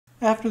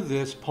After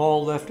this,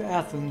 Paul left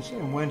Athens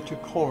and went to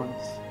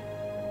Corinth.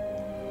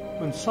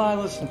 When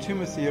Silas and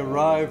Timothy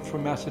arrived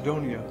from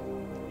Macedonia,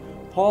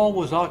 Paul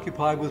was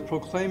occupied with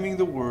proclaiming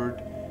the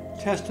word,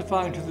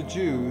 testifying to the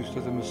Jews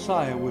that the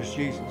Messiah was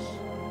Jesus.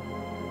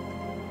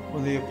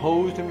 When they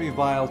opposed and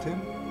reviled him,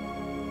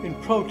 in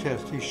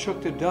protest he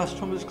shook the dust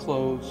from his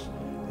clothes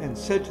and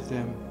said to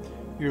them,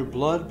 "Your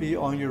blood be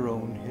on your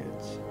own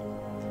heads.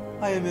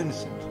 I am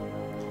innocent.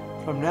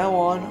 From now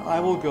on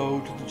I will go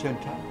to the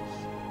Gentiles."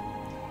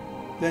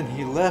 Then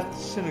he left the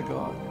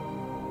synagogue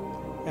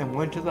and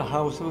went to the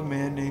house of a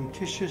man named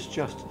Titius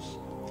Justus,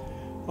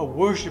 a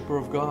worshiper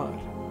of God.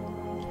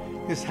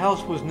 His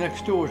house was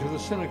next door to the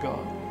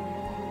synagogue.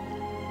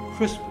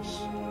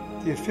 Crispus,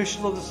 the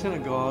official of the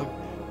synagogue,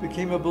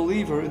 became a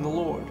believer in the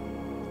Lord,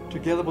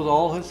 together with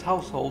all his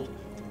household,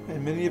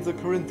 and many of the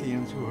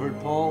Corinthians who heard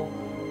Paul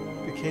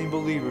became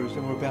believers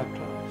and were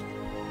baptized.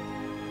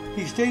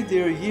 He stayed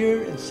there a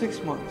year and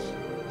 6 months,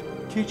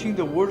 teaching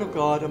the word of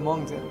God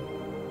among them.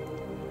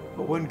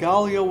 But when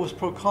Gallio was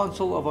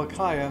proconsul of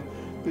Achaia,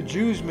 the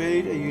Jews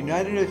made a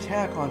united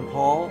attack on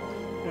Paul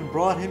and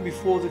brought him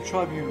before the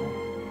tribunal.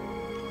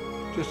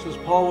 Just as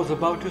Paul was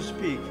about to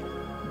speak,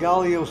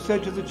 Gallio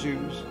said to the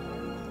Jews,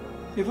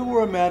 "If it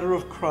were a matter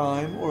of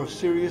crime or of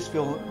serious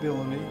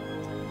villainy,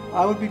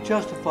 I would be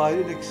justified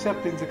in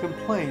accepting the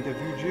complaint of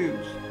you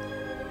Jews.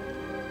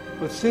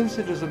 But since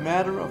it is a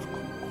matter of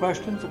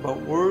questions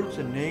about words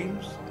and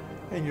names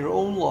and your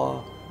own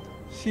law,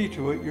 see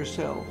to it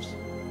yourselves.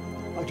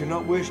 I do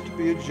not wish to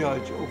be a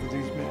judge over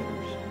these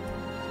matters."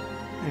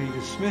 And he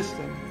dismissed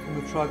them from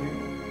the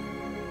tribunal.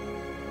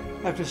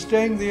 After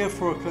staying there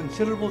for a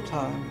considerable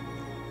time,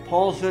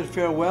 Paul said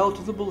farewell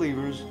to the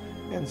believers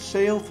and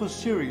sailed for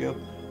Syria,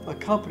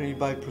 accompanied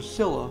by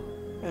Priscilla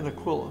and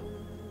Aquila.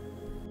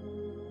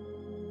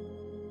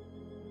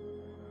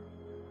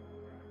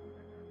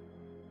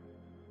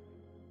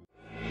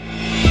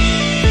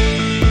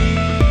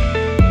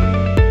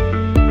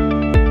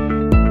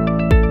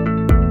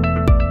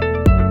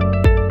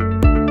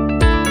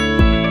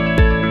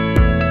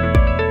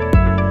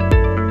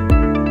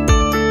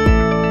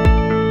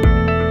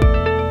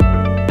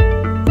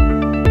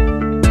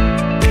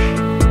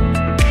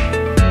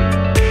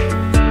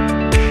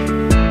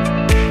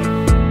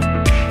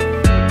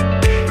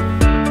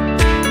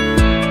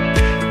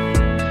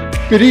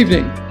 Good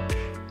evening.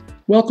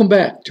 Welcome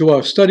back to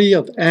our study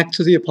of Acts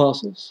of the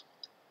Apostles.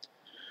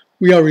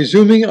 We are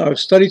resuming our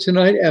study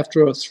tonight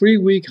after a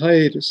 3-week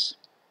hiatus.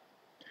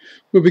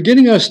 We're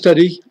beginning our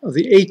study of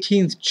the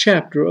 18th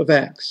chapter of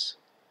Acts.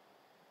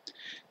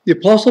 The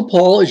Apostle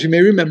Paul, as you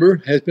may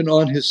remember, has been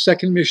on his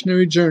second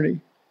missionary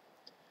journey.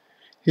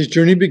 His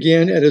journey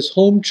began at his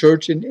home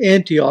church in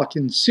Antioch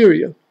in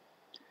Syria,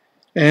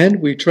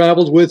 and we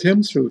traveled with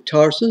him through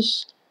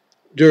Tarsus,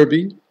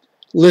 Derbe,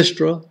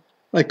 Lystra,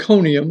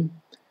 Iconium,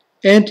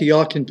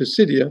 Antioch in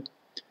Pisidia,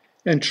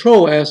 and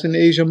Troas in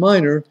Asia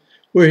Minor,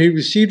 where he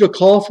received a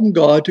call from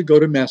God to go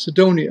to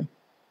Macedonia.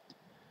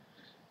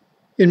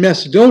 In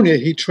Macedonia,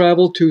 he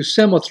traveled to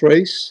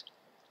Samothrace,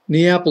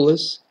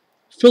 Neapolis,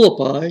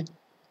 Philippi,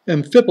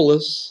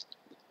 Amphipolis,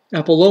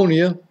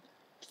 Apollonia,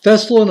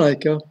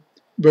 Thessalonica,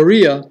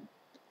 Berea,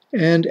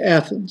 and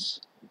Athens.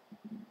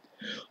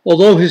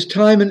 Although his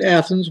time in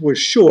Athens was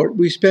short,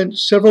 we spent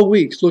several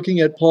weeks looking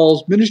at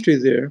Paul's ministry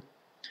there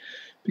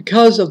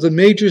because of the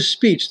major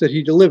speech that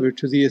he delivered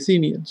to the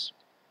Athenians.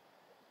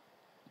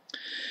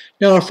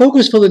 Now, our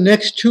focus for the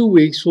next 2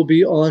 weeks will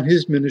be on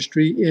his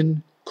ministry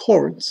in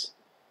Corinth.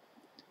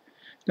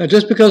 Now,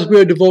 just because we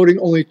are devoting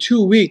only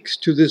 2 weeks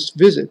to this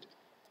visit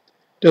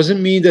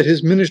doesn't mean that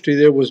his ministry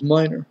there was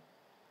minor.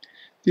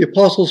 The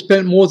apostle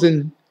spent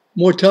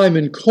more time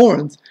in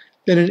Corinth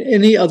than in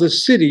any other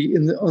city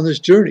on this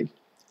journey,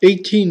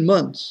 18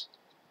 months.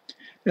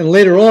 And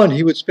later on,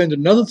 he would spend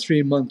another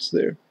 3 months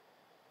there.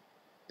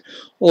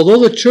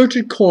 Although the church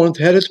at Corinth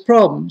had its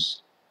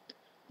problems,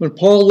 when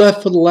Paul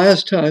left for the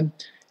last time,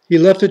 he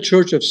left a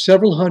church of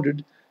several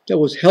hundred that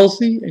was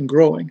healthy and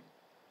growing.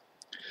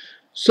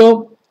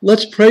 So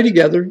let's pray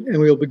together, and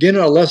we will begin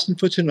our lesson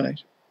for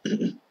tonight.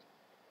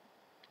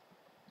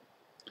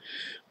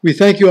 We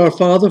thank you, our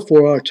Father,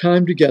 for our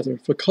time together,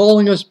 for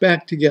calling us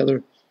back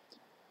together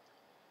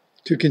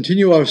to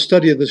continue our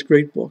study of this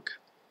great book.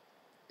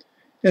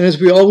 And as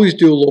we always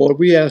do, Lord,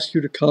 we ask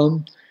you to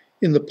come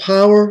in the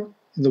power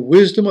and the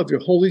wisdom of your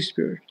Holy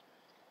Spirit.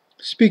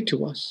 Speak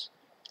to us,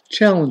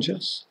 challenge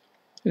us,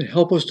 and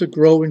help us to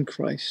grow in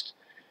Christ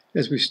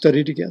as we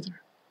study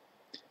together.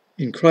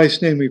 In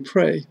Christ's name we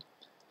pray.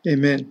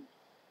 Amen.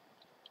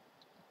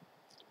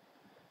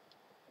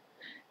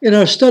 In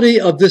our study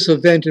of this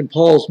event in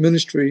Paul's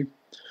ministry,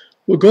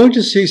 we're going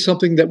to see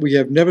something that we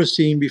have never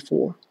seen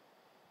before.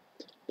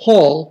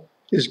 Paul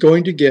is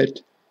going to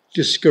get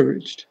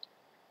discouraged.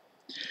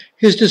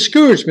 His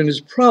discouragement is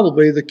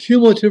probably the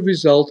cumulative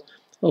result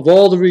of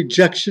all the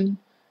rejection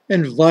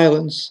and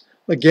violence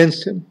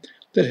against him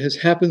that has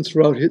happened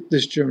throughout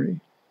this journey.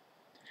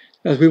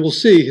 As we will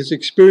see, his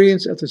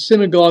experience at the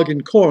synagogue in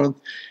Corinth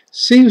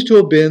seems to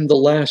have been the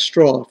last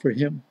straw for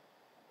him.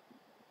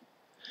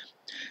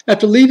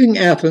 After leaving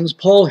Athens,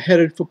 Paul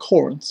headed for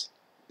Corinth.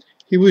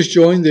 He was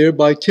joined there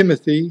by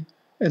Timothy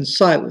and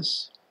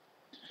Silas.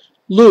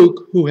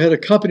 Luke, who had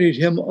accompanied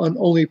him on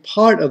only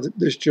part of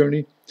this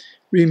journey,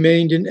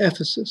 remained in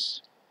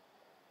Ephesus.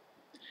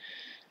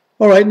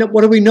 All right, now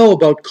what do we know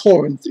about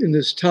Corinth in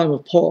this time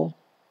of Paul?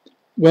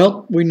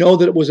 Well, we know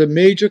that it was a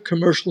major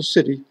commercial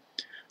city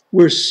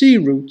where sea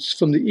routes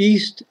from the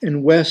east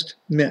and west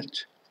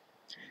met,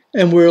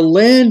 and where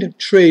land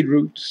trade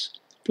routes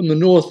from the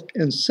north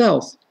and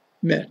south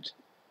met.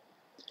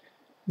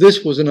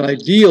 This was an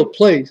ideal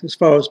place, as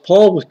far as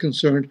Paul was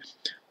concerned,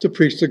 to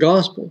preach the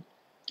gospel,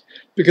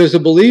 because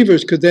the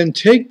believers could then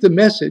take the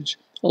message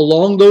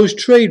along those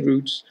trade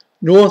routes,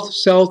 north,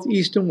 south,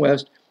 east, and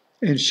west,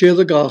 and share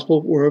the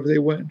gospel wherever they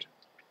went.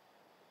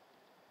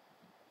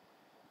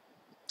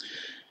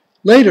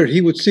 Later,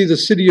 he would see the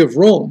city of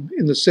Rome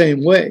in the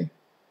same way.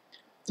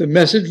 The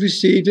message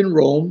received in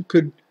Rome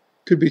could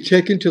be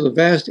taken to the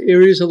vast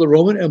areas of the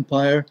Roman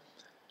Empire,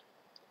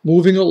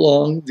 moving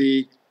along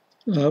the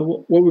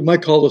what we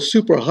might call the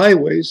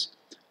superhighways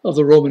of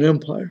the Roman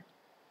Empire.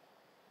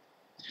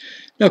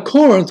 Now,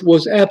 Corinth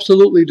was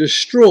absolutely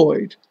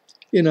destroyed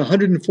in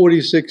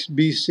 146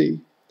 BC.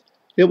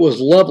 It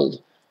was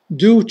leveled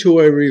due to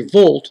a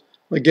revolt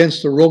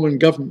against the Roman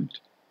government.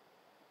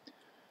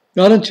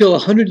 Not until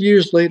 100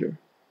 years later,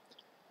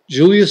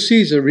 Julius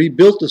Caesar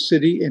rebuilt the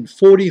city in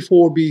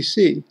 44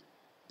 BC,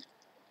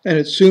 and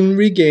it soon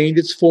regained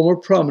its former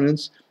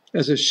prominence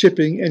as a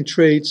shipping and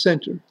trade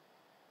center.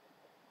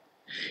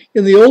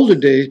 In the older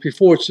days,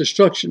 before its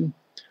destruction,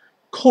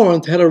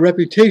 Corinth had a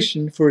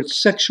reputation for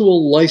its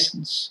sexual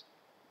license.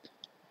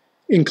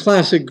 In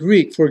classic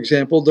Greek, for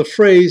example, the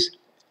phrase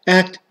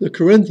 "act the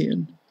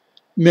Corinthian"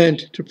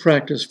 meant to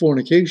practice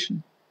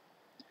fornication.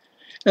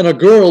 And a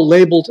girl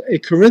labeled a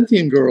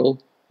Corinthian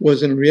girl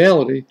was in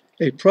reality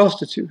a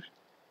prostitute.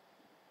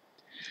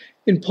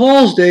 In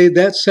Paul's day,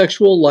 that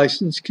sexual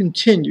license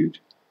continued.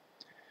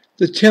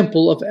 The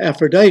temple of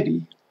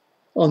Aphrodite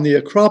on the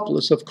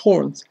Acropolis of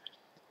Corinth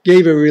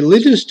gave a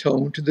religious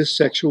tone to this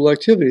sexual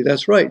activity.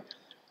 That's right.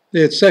 They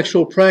had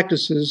sexual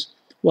practices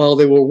while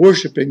they were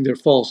worshiping their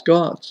false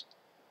gods.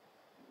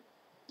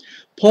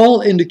 Paul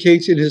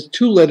indicates in his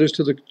 2 letters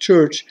to the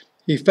church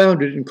he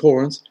founded in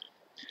Corinth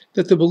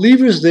that the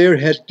believers there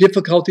had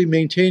difficulty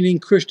maintaining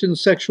Christian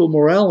sexual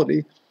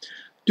morality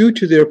due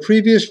to their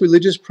previous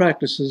religious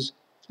practices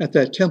at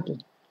that temple.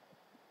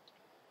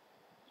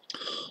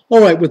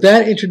 All right, with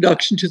that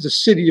introduction to the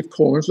city of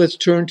Corinth, let's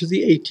turn to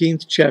the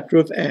 18th chapter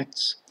of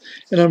Acts,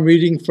 and I'm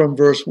reading from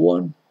verse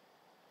 1.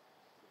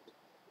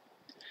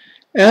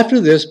 After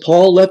this,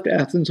 Paul left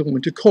Athens and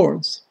went to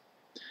Corinth.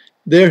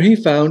 There he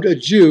found a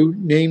Jew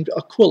named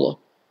Aquila,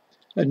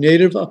 a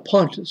native of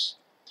Pontus,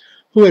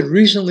 who had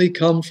recently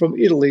come from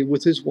Italy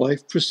with his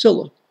wife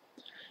Priscilla,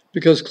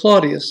 because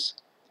Claudius,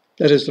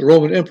 that is the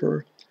Roman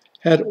emperor,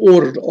 had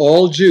ordered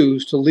all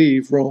Jews to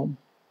leave Rome.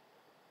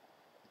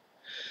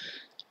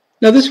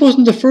 Now, this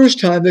wasn't the first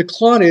time that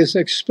Claudius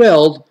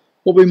expelled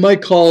what we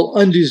might call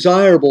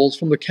undesirables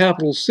from the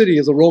capital city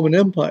of the Roman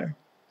Empire.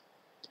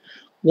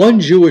 One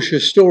Jewish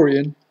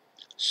historian,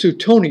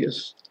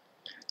 Suetonius,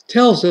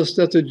 tells us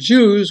that the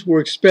Jews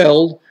were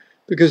expelled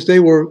because they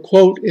were,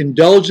 quote,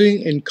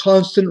 indulging in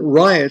constant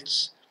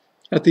riots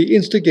at the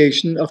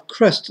instigation of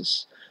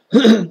Chrestus,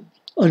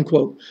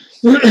 unquote.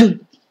 Now,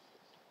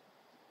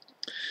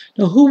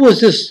 who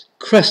was this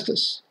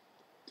Chrestus?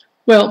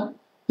 Well,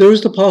 there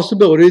is the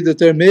possibility that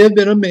there may have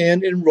been a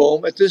man in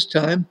Rome at this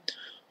time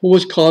who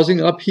was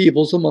causing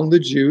upheavals among the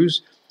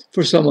Jews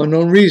for some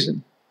unknown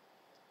reason.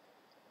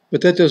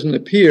 But that doesn't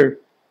appear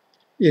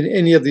in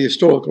any of the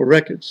historical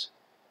records.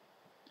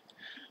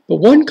 But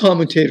one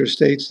commentator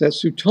states that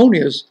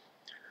Suetonius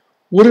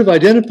would have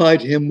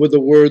identified him with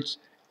the words,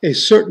 a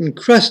certain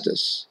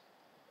Chrestus.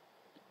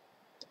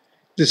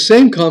 The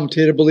same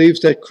commentator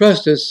believes that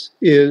Chrestus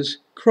is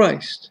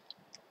Christ.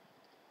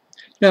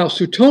 Now,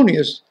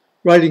 Suetonius,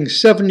 writing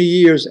 70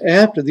 years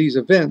after these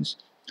events,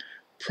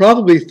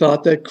 probably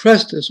thought that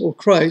Chrestus, or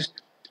Christ,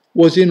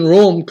 was in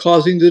Rome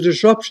causing the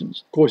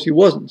disruptions. Of course, he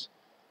wasn't.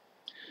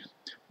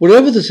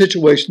 Whatever the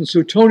situation,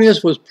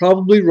 Suetonius was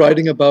probably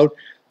writing about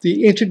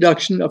the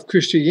introduction of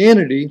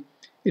Christianity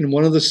in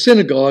one of the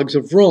synagogues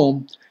of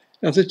Rome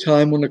at the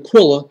time when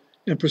Aquila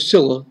and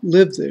Priscilla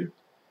lived there.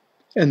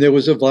 And there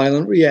was a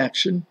violent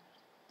reaction,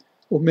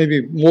 or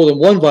maybe more than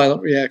one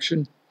violent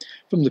reaction,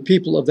 from the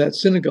people of that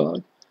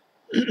synagogue.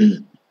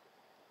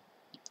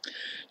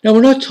 Now,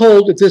 we're not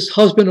told if this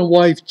husband and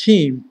wife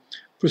team,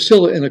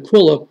 Priscilla and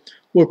Aquila,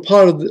 were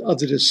part of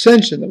the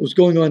dissension that was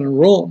going on in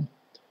Rome,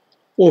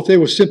 or if they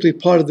were simply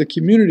part of the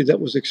community that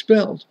was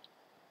expelled.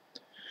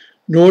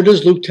 Nor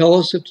does Luke tell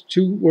us if the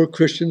two were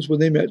Christians when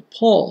they met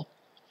Paul.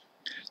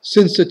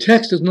 Since the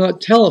text does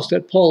not tell us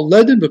that Paul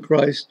led them to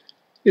Christ,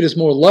 it is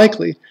more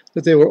likely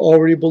that they were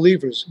already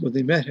believers when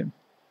they met him.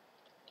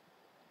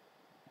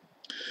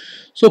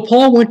 So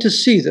Paul went to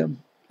see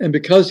them, and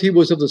because he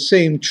was of the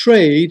same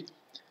trade,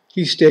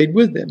 he stayed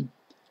with them,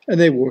 and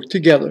they worked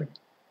together.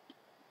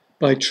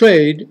 By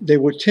trade, they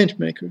were tent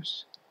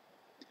makers.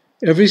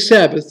 Every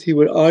Sabbath he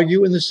would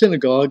argue in the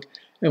synagogue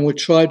and would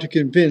try to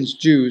convince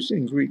Jews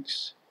and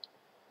Greeks.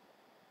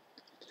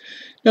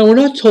 Now, we're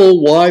not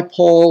told why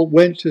Paul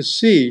went to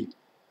see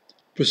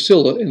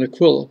Priscilla and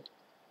Aquila.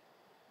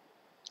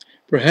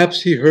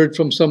 Perhaps he heard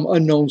from some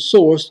unknown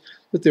source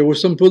that there were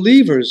some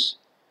believers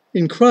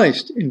in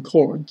Christ in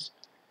Corinth.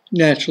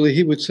 Naturally,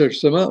 he would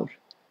search them out.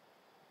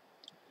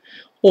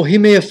 Or he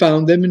may have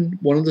found them in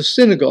one of the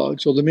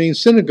synagogues, or the main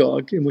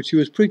synagogue in which he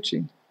was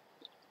preaching.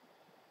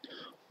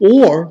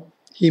 Or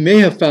he may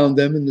have found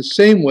them in the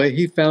same way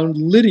he found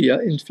Lydia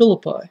in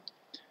Philippi.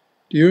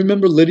 Do you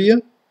remember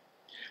Lydia?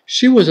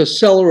 She was a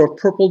seller of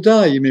purple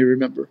dye, you may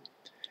remember.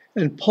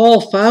 And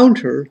Paul found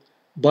her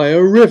by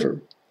a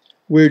river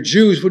where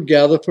Jews would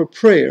gather for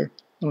prayer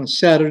on a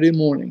Saturday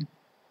morning.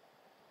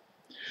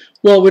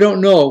 Well, we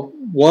don't know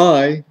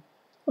why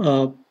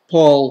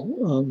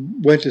Paul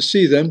went to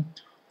see them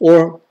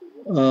or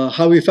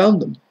how he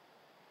found them.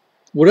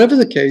 Whatever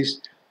the case,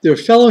 their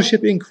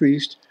fellowship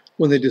increased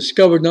when they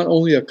discovered not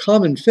only a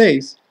common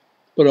faith,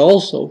 but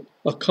also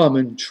a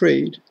common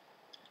trade.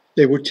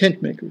 They were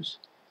tent makers.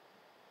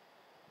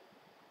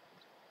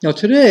 Now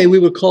today, we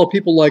would call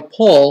people like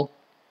Paul,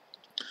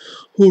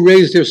 who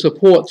raised their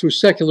support through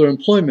secular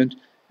employment,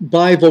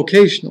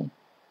 bivocational.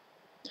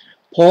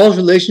 Paul's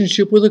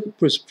relationship with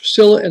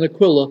Priscilla and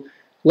Aquila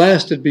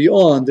lasted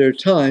beyond their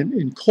time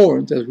in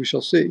Corinth, as we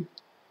shall see.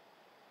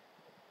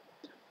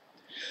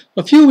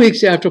 A few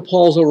weeks after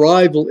Paul's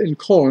arrival in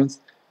Corinth,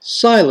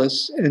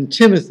 Silas and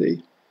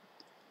Timothy,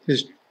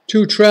 his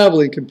two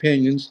traveling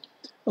companions,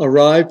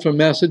 arrived from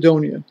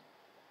Macedonia.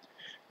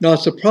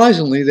 Not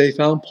surprisingly, they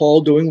found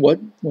Paul doing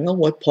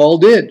what Paul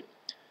did,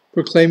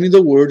 proclaiming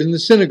the word in the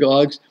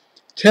synagogues,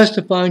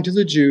 testifying to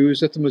the Jews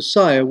that the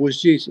Messiah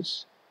was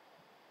Jesus.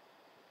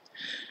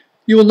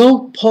 You will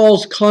note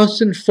Paul's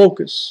constant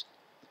focus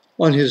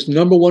on his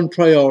number one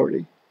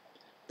priority,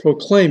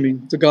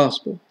 proclaiming the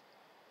gospel.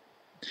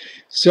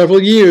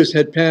 Several years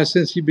had passed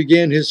since he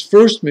began his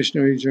first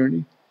missionary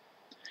journey,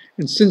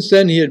 and since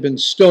then he had been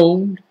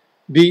stoned,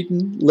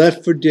 beaten,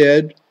 left for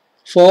dead,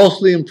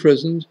 falsely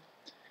imprisoned,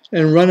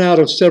 and run out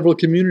of several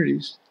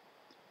communities.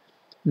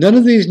 None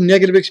of these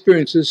negative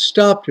experiences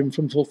stopped him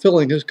from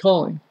fulfilling his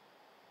calling.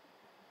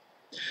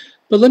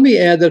 But let me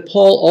add that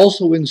Paul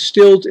also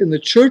instilled in the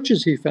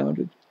churches he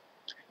founded,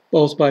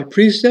 both by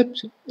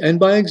precept and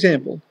by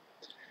example,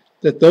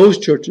 that those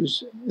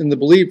churches and the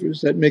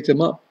believers that make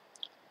them up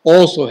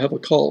also have a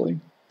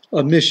calling,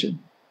 a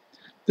mission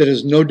that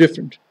is no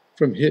different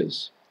from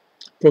his,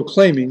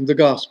 proclaiming the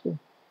gospel.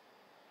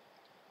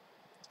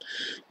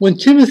 When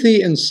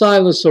Timothy and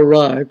Silas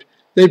arrived,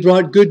 they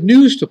brought good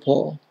news to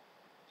Paul.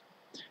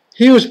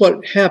 Here's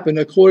what happened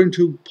according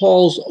to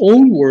Paul's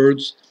own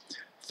words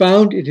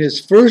found in his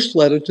first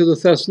letter to the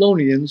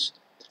Thessalonians,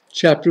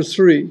 chapter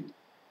 3.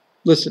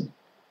 Listen.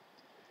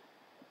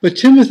 But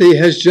Timothy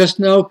has just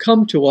now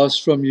come to us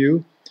from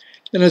you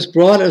and has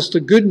brought us the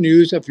good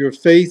news of your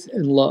faith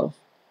and love.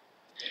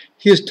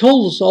 He has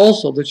told us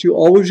also that you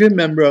always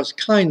remember us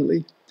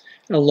kindly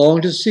and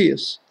long to see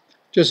us,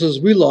 just as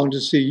we long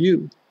to see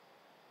you.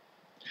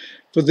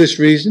 For this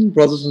reason,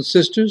 brothers and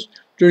sisters,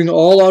 during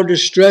all our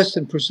distress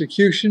and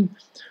persecution,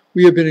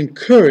 we have been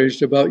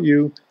encouraged about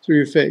you through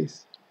your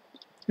faith.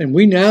 And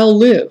we now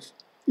live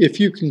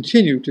if you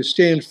continue to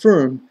stand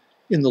firm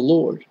in the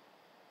Lord.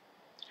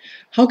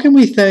 How can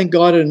we thank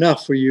God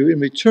enough for you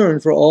in return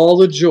for all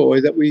the joy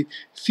that we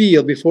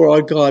feel before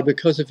our God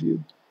because of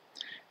you?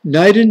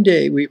 Night and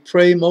day we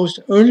pray most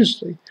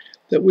earnestly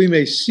that we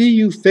may see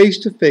you face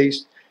to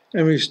face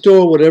and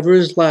restore whatever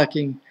is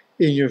lacking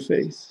in your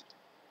faith.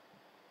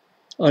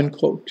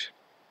 Unquote.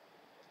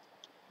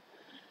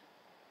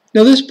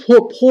 Now this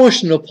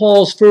portion of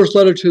Paul's first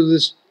letter to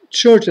this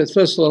church at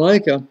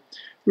Thessalonica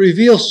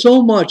reveals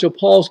so much of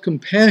Paul's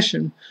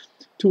compassion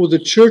toward the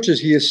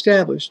churches he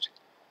established.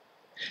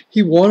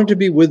 He wanted to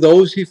be with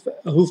those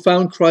who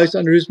found Christ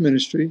under his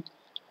ministry.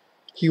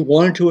 He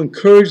wanted to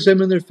encourage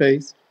them in their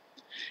faith.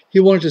 He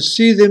wanted to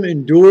see them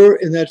endure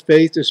in that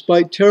faith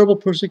despite terrible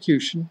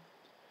persecution.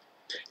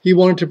 He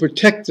wanted to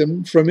protect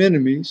them from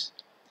enemies.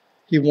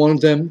 He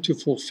wanted them to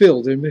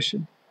fulfill their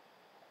mission.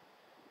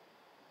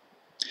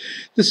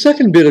 The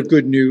second bit of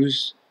good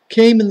news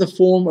came in the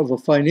form of a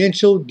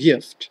financial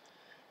gift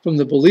from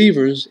the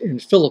believers in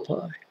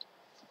Philippi.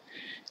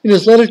 In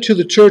his letter to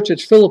the church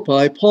at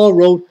Philippi, Paul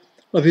wrote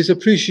of his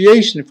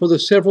appreciation for the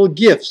several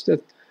gifts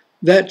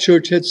that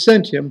church had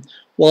sent him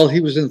while he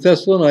was in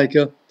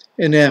Thessalonica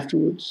and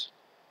afterwards.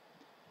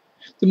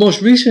 The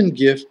most recent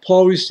gift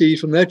Paul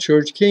received from that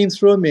church came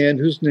through a man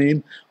whose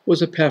name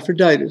was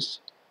Epaphroditus.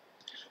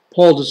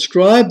 Paul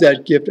described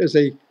that gift as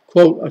a,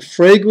 quote, a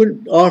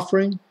fragrant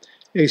offering,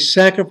 a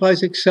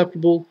sacrifice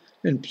acceptable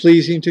and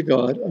pleasing to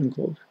God,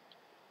 unquote.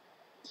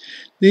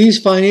 These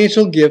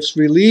financial gifts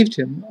relieved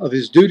him of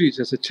his duties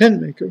as a tent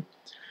maker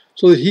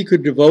so that he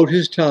could devote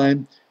his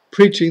time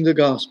preaching the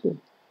gospel.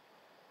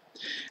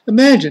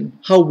 Imagine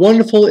how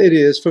wonderful it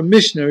is for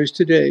missionaries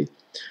today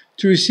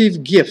to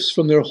receive gifts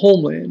from their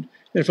homeland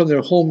and from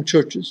their home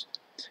churches,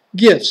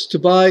 gifts to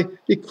buy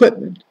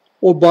equipment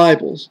or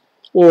Bibles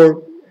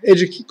or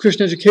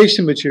Christian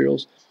education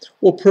materials,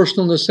 or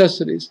personal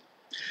necessities.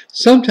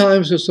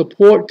 Sometimes the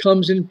support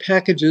comes in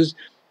packages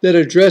that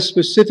address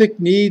specific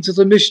needs of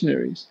the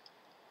missionaries.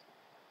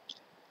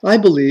 I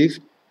believe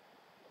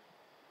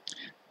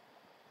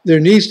there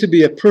needs to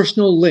be a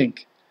personal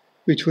link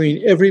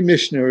between every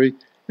missionary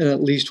and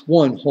at least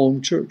one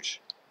home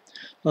church.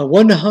 I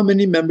wonder how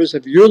many members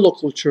of your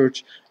local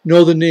church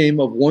know the name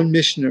of one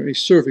missionary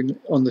serving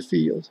on the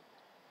field.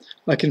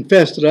 I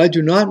confess that I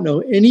do not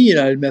know any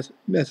United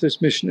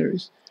Methodist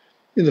missionaries.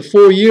 In the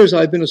 4 years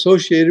I've been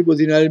associated with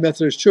the United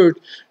Methodist Church,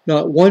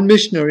 not one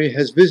missionary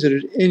has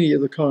visited any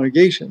of the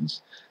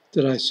congregations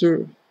that I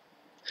serve.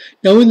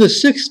 Now, in the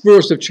 6th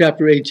verse of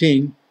chapter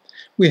 18,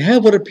 we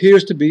have what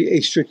appears to be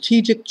a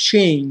strategic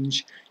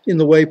change in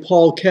the way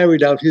Paul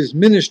carried out his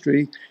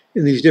ministry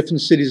in these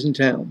different cities and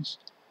towns.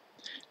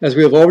 As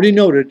we have already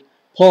noted,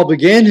 Paul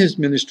began his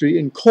ministry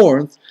in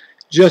Corinth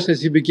just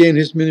as he began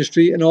his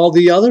ministry in all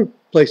the other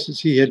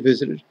places he had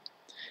visited.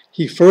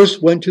 He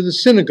first went to the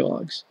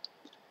synagogues,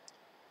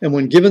 and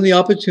when given the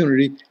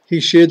opportunity, he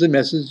shared the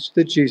message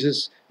that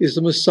Jesus is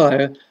the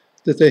Messiah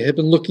that they had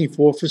been looking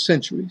for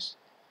centuries.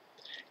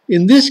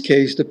 In this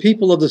case, the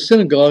people of the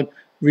synagogue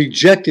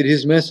rejected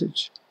his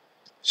message,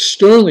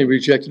 sternly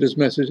rejected his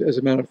message, as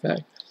a matter of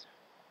fact.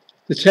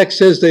 The text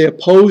says they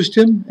opposed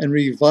him and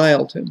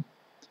reviled him.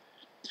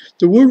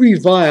 The word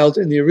reviled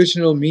in the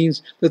original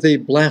means that they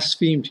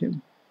blasphemed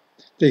him.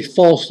 They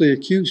falsely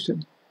accused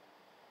him.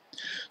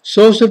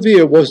 So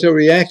severe was their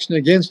reaction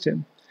against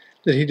him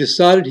that he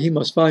decided he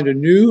must find a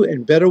new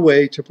and better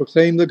way to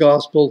proclaim the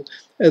gospel,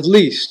 at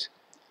least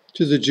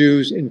to the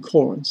Jews in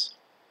Corinth.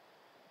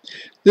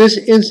 This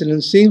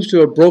incident seems to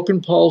have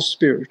broken Paul's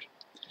spirit,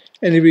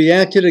 and he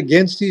reacted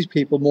against these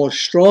people more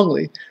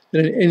strongly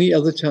than at any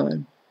other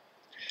time.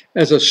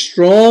 As a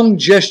strong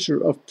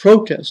gesture of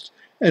protest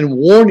and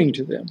warning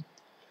to them,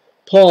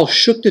 Paul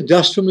shook the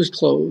dust from his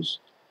clothes.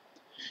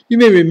 You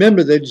may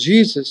remember that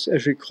Jesus,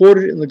 as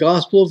recorded in the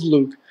Gospel of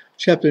Luke,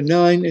 chapter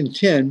 9 and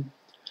 10,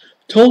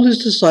 told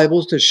his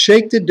disciples to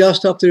shake the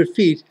dust off their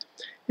feet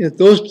in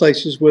those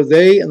places where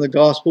they and the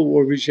gospel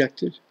were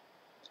rejected.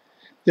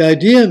 The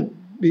idea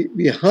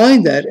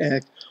behind that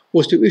act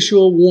was to issue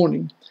a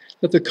warning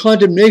that the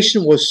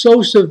condemnation was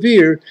so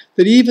severe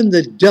that even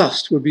the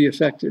dust would be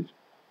affected.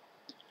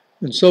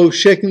 And so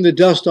shaking the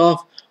dust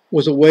off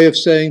was a way of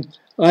saying,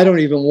 I don't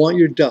even want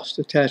your dust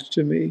attached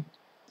to me.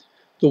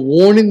 The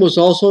warning was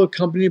also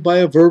accompanied by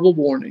a verbal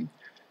warning.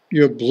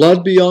 Your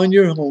blood be on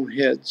your own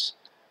heads.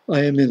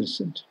 I am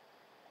innocent.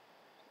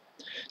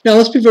 Now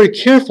let's be very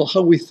careful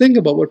how we think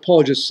about what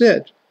Paul just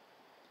said.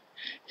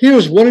 Here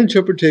is one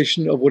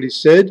interpretation of what he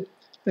said,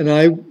 and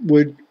I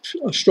would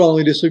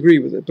strongly disagree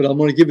with it, but I'm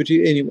going to give it to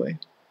you anyway.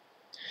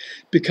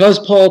 Because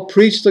Paul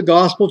preached the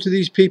gospel to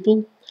these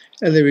people,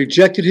 and they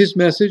rejected his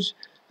message,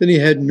 then he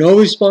had no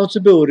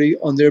responsibility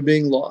on their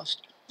being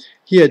lost.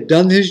 He had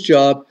done his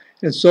job,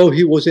 and so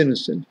he was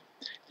innocent.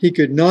 He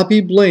could not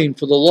be blamed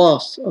for the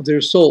loss of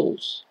their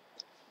souls.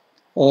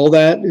 All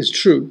that is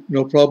true,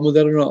 no problem with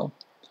that at all.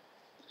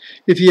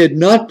 If he had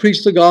not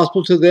preached the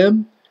gospel to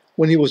them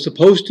when he was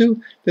supposed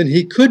to, then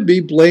he could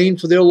be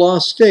blamed for their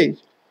lost state.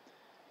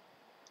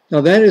 Now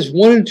that is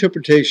one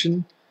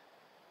interpretation,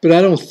 but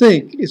I don't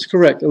think it's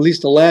correct, at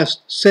least the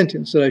last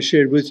sentence that I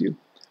shared with you.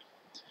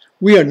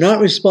 We are not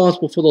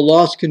responsible for the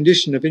lost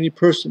condition of any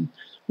person,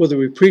 whether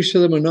we preach to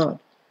them or not.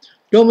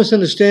 Don't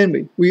misunderstand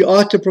me. We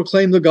ought to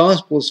proclaim the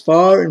gospel as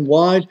far and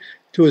wide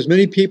to as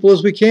many people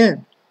as we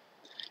can.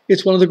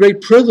 It's one of the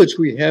great privileges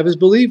we have as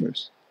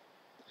believers.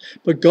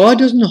 But God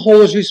doesn't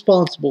hold us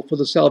responsible for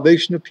the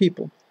salvation of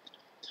people.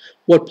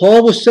 What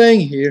Paul was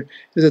saying here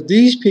is that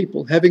these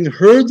people, having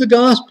heard the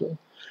gospel,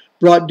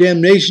 brought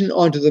damnation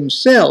onto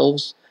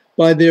themselves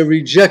by their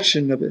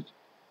rejection of it.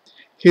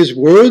 His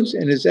words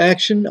and his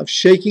action of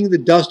shaking the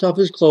dust off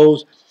his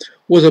clothes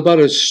was about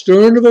as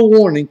stern of a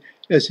warning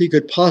as he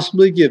could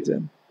possibly give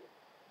them.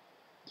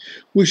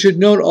 We should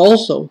note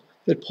also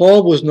that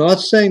Paul was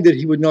not saying that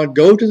he would not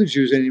go to the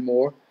Jews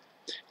anymore.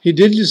 He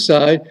did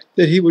decide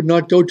that he would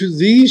not go to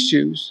these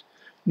Jews,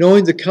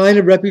 knowing the kind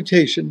of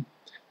reputation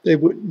they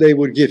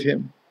would give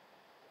him.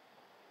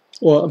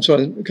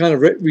 The kind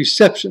of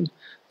reception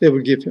they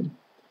would give him.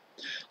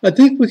 I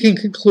think we can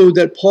conclude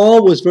that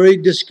Paul was very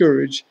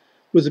discouraged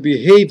with the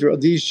behavior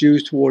of these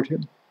Jews toward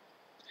him.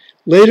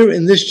 Later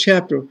in this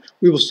chapter,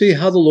 we will see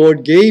how the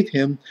Lord gave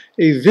him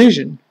a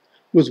vision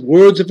with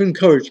words of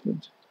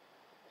encouragement.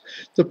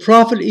 The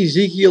prophet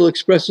Ezekiel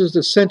expresses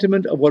the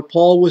sentiment of what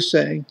Paul was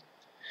saying.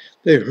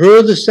 They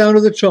heard the sound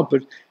of the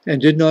trumpet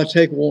and did not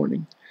take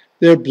warning.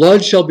 Their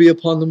blood shall be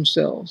upon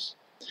themselves.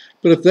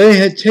 But if they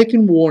had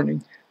taken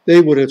warning,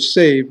 they would have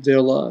saved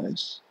their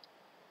lives.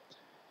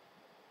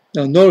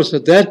 Now notice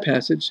that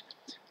passage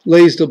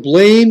lays the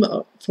blame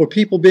for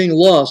people being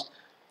lost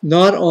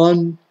not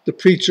on the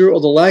preacher or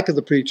the lack of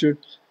the preacher,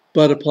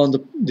 but upon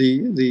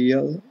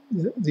the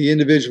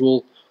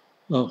individual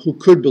who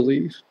could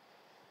believe.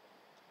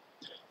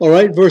 All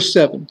right, verse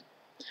 7.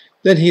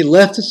 Then he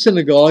left the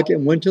synagogue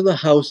and went to the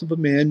house of a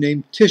man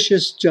named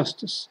Titius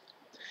Justus,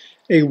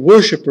 a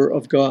worshiper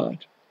of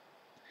God.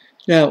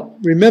 Now,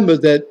 remember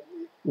that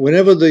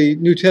whenever the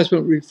New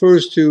Testament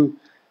refers to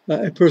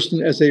a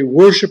person as a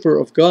worshiper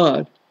of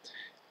God,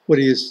 what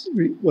he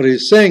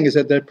is saying is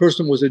that that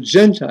person was a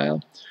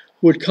Gentile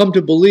who had come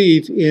to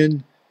believe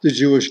in the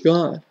Jewish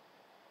God.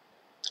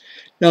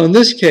 Now, in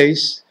this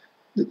case,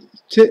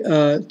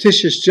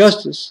 Titius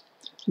Justus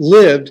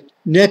lived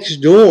next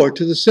door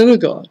to the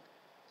synagogue.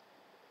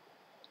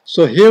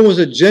 So here was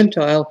a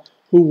Gentile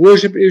who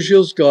worshiped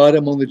Israel's God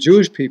among the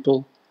Jewish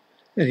people,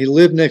 and he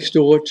lived next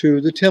door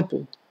to the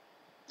temple.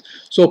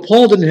 So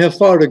Paul didn't have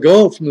far to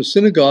go from the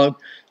synagogue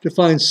to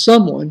find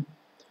someone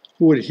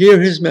who would hear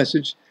his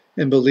message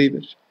and believe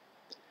it.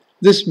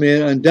 This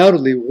man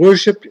undoubtedly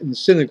worshipped in the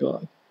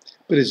synagogue,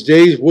 but his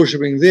days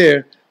worshiping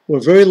there were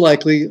very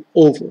likely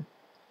over.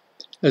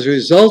 As a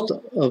result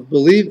of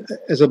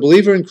as a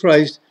believer in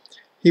Christ,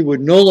 he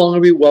would no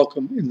longer be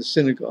welcome in the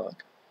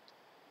synagogue.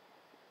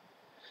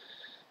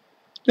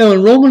 Now,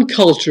 in Roman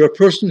culture, a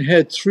person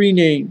had 3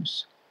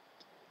 names,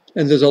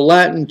 and there's a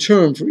Latin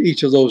term for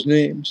each of those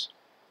names.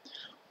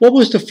 What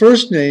was the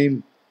first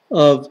name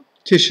of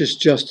Titius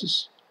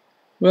Justus?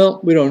 Well,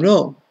 we don't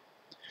know.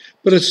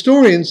 But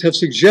historians have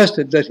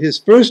suggested that his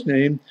first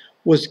name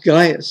was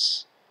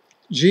Gaius,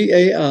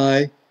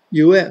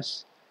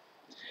 G-A-I-U-S.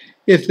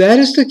 If that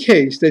is the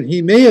case, then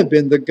he may have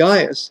been the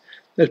Gaius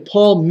that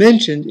Paul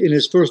mentioned in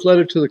his first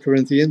letter to the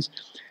Corinthians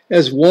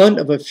as one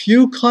of a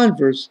few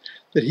converts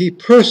that he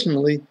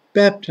personally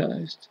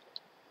baptized.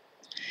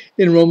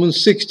 In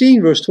Romans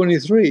 16, verse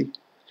 23,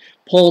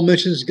 Paul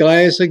mentions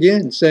Gaius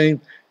again,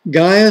 saying,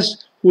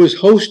 Gaius, who is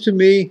host to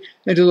me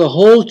and to the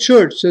whole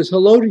church, says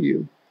hello to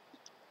you.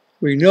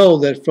 We know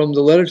that from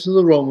the letter to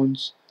the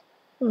Romans,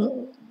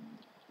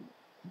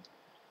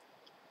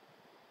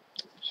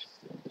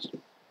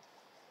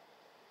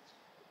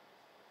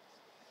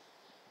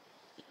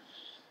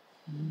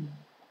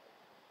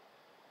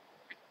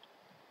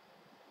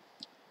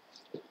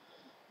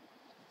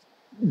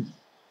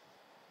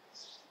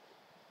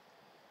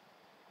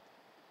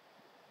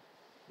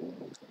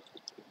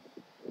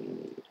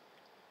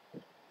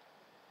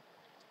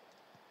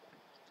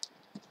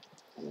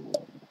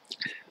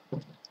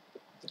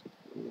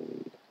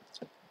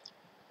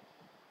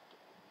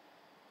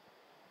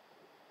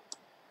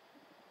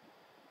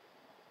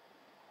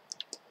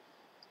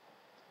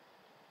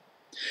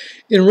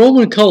 in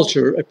Roman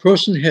culture, a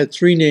person had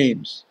 3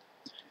 names,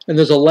 and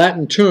there's a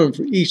Latin term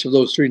for each of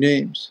those 3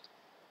 names.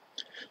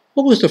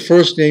 What was the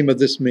first name of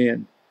this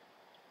man,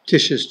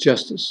 Titius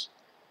Justus?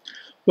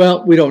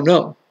 Well, we don't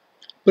know,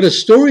 but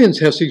historians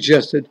have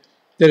suggested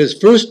that his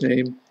first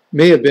name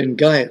may have been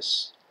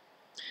Gaius.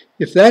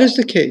 If that is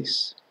the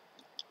case,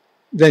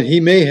 then he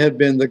may have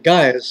been the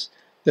Gaius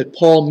that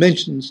Paul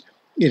mentions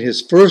in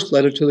his first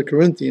letter to the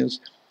Corinthians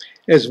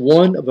as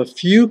one of a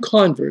few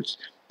converts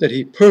that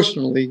he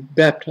personally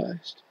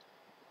baptized.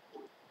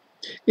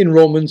 In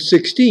Romans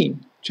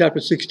 16, chapter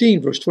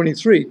 16, verse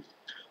 23,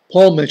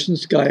 Paul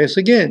mentions Gaius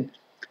again,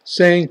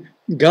 saying,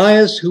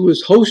 Gaius, who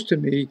is host to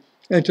me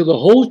and to the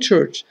whole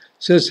church,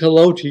 says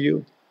hello to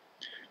you.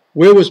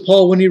 Where was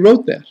Paul when he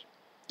wrote that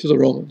to the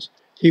Romans?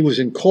 He was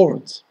in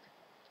Corinth.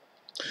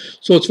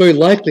 So it's very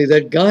likely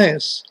that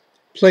Gaius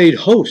played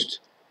host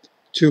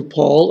to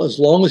Paul as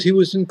long as he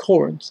was in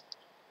Corinth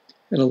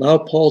and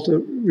allowed Paul to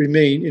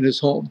remain in his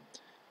home.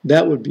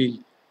 That would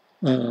be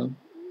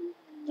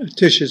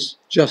Titius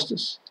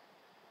Justus.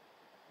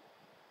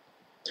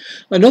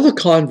 Another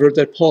convert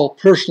that Paul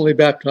personally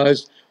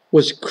baptized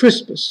was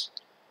Crispus,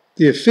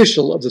 the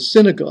official of the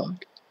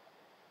synagogue.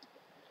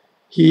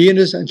 He and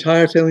his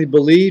entire family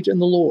believed in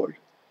the Lord.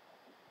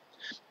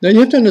 Now you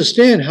have to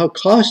understand how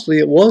costly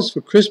it was for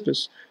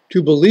Crispus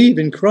to believe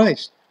in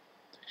Christ.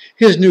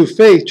 His new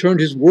faith turned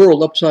his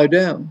world upside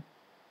down.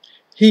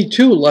 He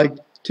too, like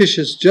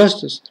Titius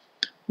Justus,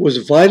 was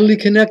vitally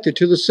connected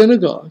to the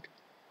synagogue,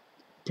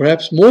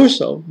 perhaps more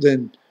so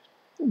than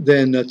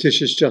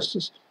Titius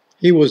Justus.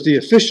 He was the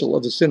official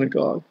of the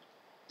synagogue,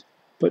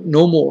 but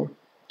no more.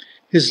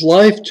 His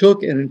life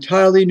took an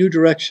entirely new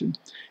direction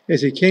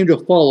as he came to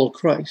follow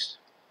Christ.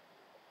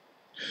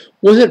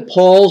 Was it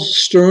Paul's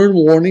stern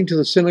warning to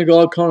the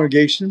synagogue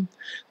congregation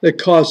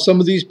that caused some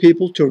of these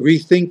people to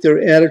rethink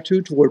their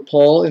attitude toward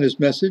Paul and his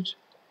message?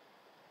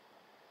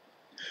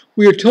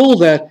 We are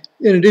told that,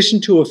 in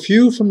addition to a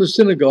few from the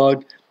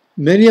synagogue,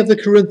 many of the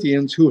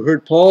Corinthians who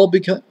heard Paul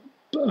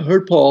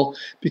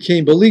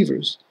became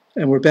believers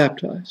and were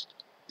baptized.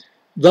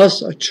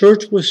 Thus, a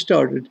church was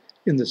started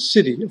in the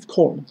city of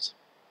Corinth.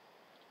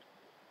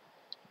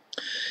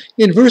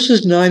 In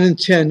verses 9 and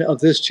 10 of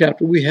this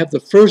chapter, we have the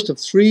first of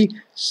 3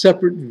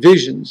 separate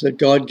visions that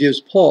God gives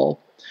Paul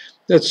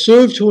that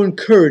serve to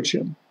encourage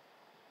him.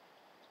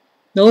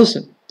 Now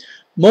listen,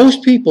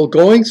 most people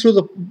going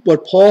through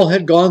what Paul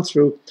had gone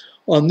through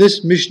on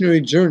this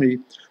missionary journey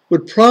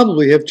would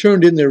probably have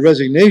turned in their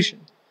resignation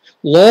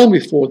long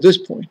before this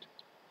point.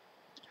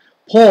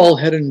 Paul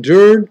had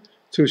endured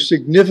through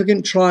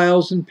significant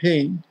trials and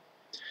pain.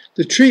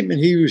 The treatment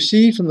he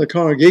received from the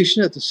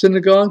congregation at the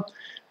synagogue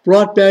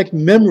brought back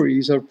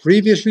memories of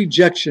previous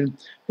rejection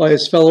by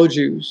his fellow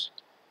Jews.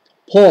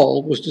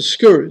 Paul was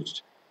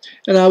discouraged,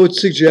 and I would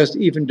suggest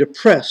even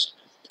depressed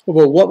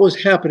over what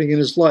was happening in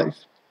his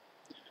life.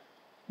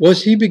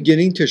 Was he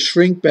beginning to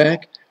shrink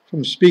back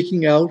from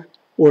speaking out,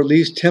 or at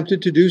least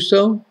tempted to do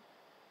so?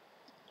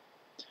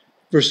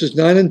 Verses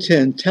 9 and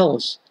 10 tell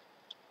us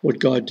what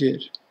God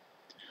did.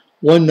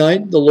 One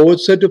night the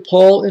Lord said to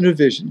Paul in a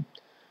vision,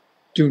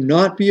 "Do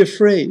not be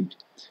afraid,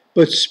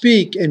 but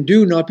speak and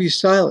do not be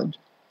silent,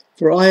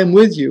 for I am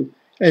with you,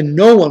 and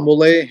no one will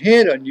lay a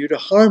hand on you to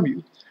harm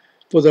you,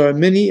 for there are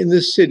many in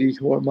this city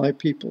who are my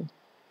people."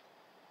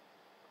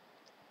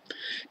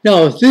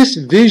 Now, if this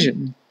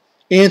vision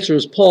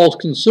answers Paul's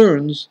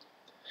concerns,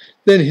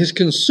 then his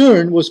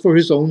concern was for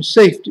his own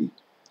safety,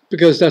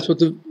 because that's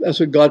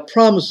what God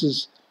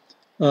promises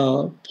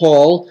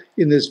Paul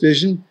in this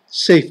vision,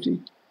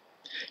 safety.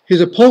 His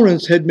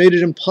opponents had made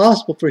it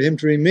impossible for him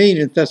to remain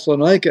in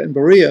Thessalonica and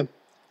Berea,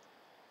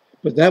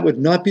 but that would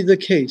not be the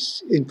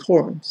case in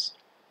Corinth.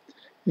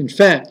 In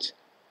fact,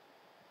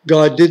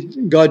 God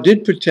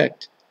did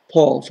protect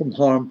Paul from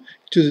harm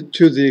to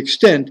the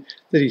extent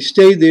that he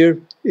stayed there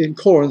in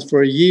Corinth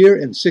for 1 year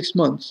and 6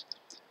 months,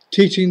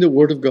 teaching the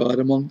word of God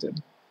among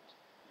them.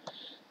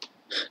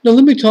 Now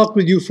let me talk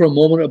with you for a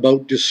moment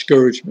about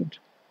discouragement.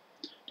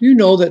 Do you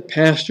know that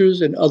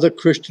pastors and other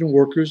Christian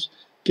workers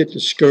get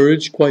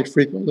discouraged quite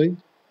frequently?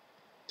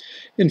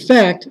 In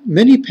fact,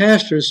 many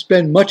pastors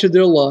spend much of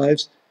their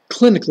lives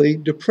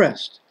clinically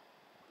depressed.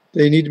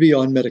 They need to be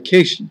on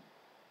medication.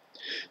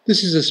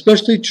 This is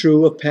especially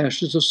true of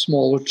pastors of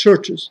smaller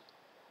churches.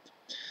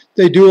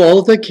 They do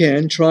all that they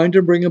can trying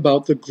to bring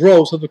about the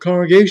growth of the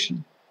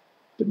congregation,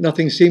 but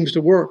nothing seems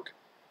to work.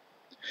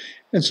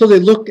 And so they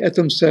look at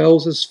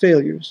themselves as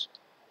failures.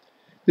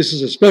 This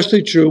is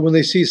especially true when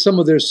they see some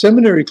of their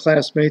seminary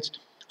classmates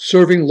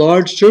serving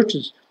large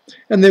churches,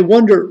 and they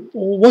wonder,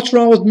 well, what's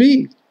wrong with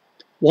me?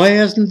 Why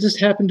hasn't this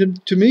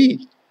happened to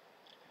me?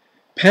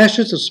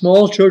 Pastors of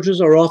small churches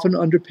are often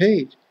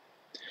underpaid.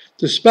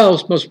 The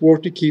spouse must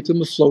work to keep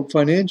them afloat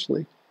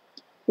financially,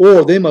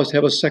 or they must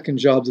have a second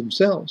job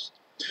themselves,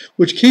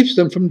 which keeps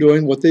them from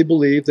doing what they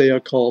believe they are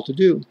called to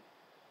do.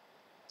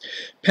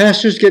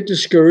 Pastors get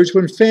discouraged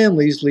when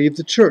families leave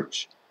the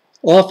church,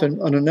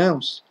 often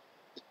unannounced.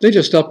 They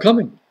just stop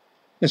coming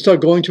and start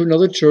going to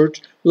another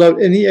church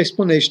without any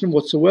explanation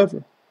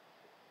whatsoever.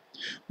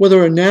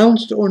 Whether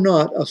announced or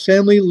not, a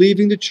family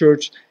leaving the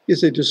church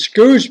is a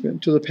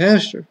discouragement to the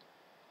pastor.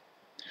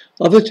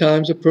 Other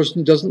times, a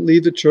person doesn't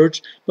leave the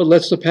church, but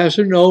lets the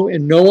pastor know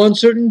in no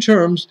uncertain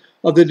terms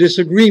of their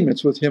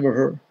disagreements with him or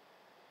her.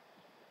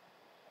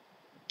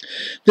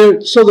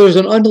 So there's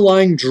an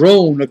underlying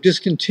drone of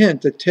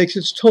discontent that takes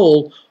its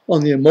toll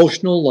on the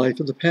emotional life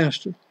of the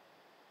pastor.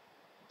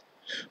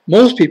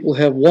 Most people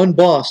have one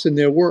boss in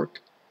their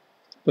work,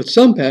 but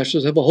some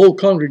pastors have a whole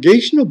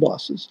congregation of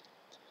bosses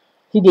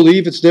who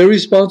believe it's their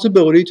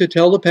responsibility to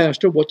tell the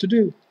pastor what to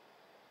do.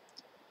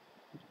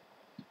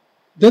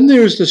 Then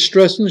there is the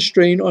stress and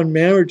strain on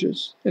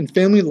marriages and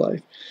family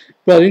life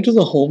brought into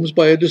the homes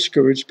by a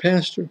discouraged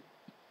pastor.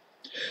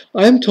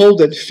 I am told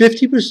that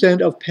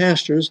 50% of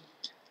pastors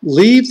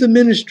leave the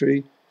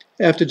ministry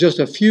after just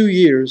a few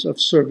years of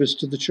service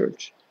to the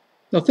church.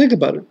 Now think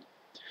about it.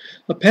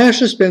 A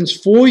pastor spends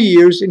 4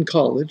 years in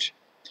college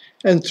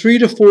and 3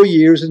 to 4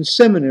 years in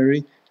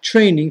seminary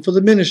training for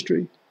the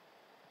ministry.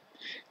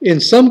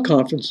 In some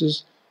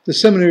conferences, the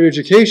seminary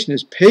education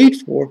is paid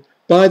for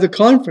by the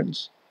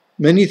conference,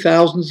 many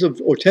thousands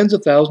or tens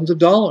of thousands of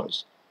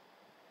dollars.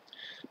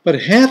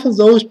 But half of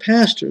those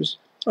pastors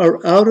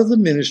are out of the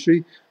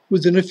ministry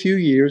within a few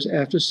years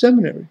after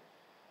seminary.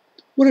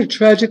 What a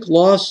tragic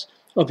loss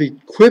of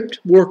equipped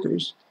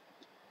workers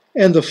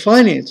and the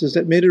finances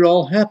that made it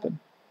all happen.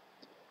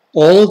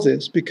 All of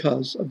this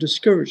because of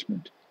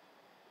discouragement.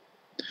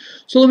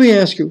 So let me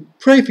ask you,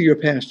 pray for your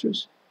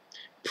pastors.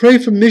 Pray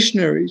for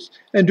missionaries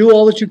and do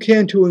all that you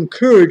can to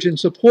encourage and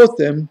support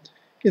them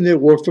in their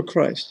work for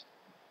Christ.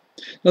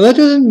 Now that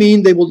doesn't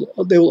mean they will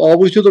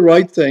always do the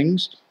right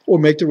things or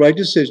make the right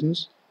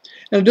decisions,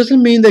 and it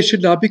doesn't mean they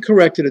should not be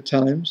corrected at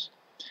times.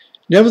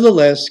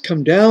 Nevertheless,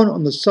 come down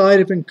on the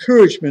side of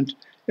encouragement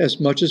as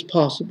much as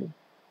possible.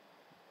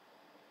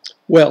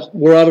 Well,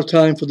 we're out of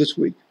time for this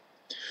week.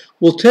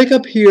 We'll take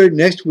up here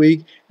next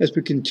week as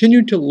we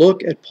continue to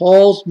look at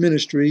Paul's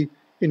ministry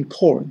in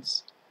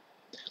Corinth.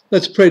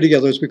 Let's pray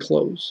together as we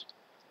close.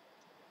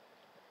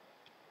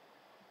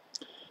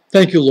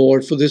 Thank you,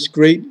 Lord, for this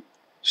great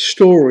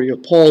story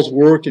of Paul's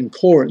work in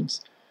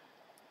Corinth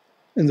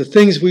and the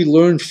things we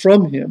learn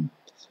from him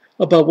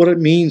about what it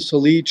means to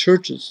lead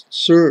churches,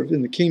 serve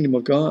in the kingdom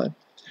of God.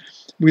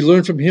 We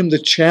learn from him the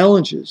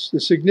challenges, the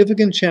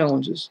significant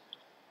challenges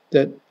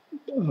that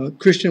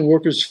Christian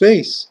workers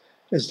face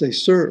as they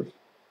serve.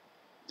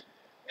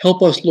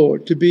 Help us,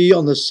 Lord, to be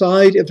on the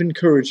side of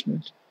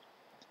encouragement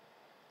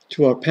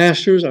to our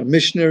pastors, our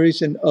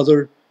missionaries, and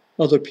other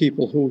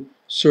people who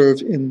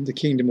serve in the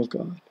kingdom of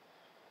God.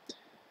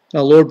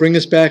 Now, Lord, bring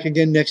us back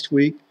again next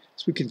week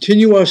as we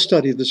continue our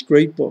study of this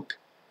great book.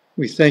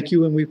 We thank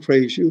you and we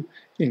praise you.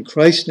 In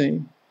Christ's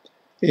name,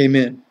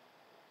 amen.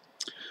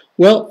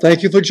 Well,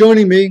 thank you for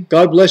joining me.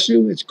 God bless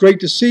you. It's great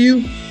to see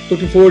you.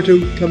 Looking forward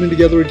to coming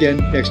together again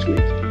next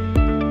week.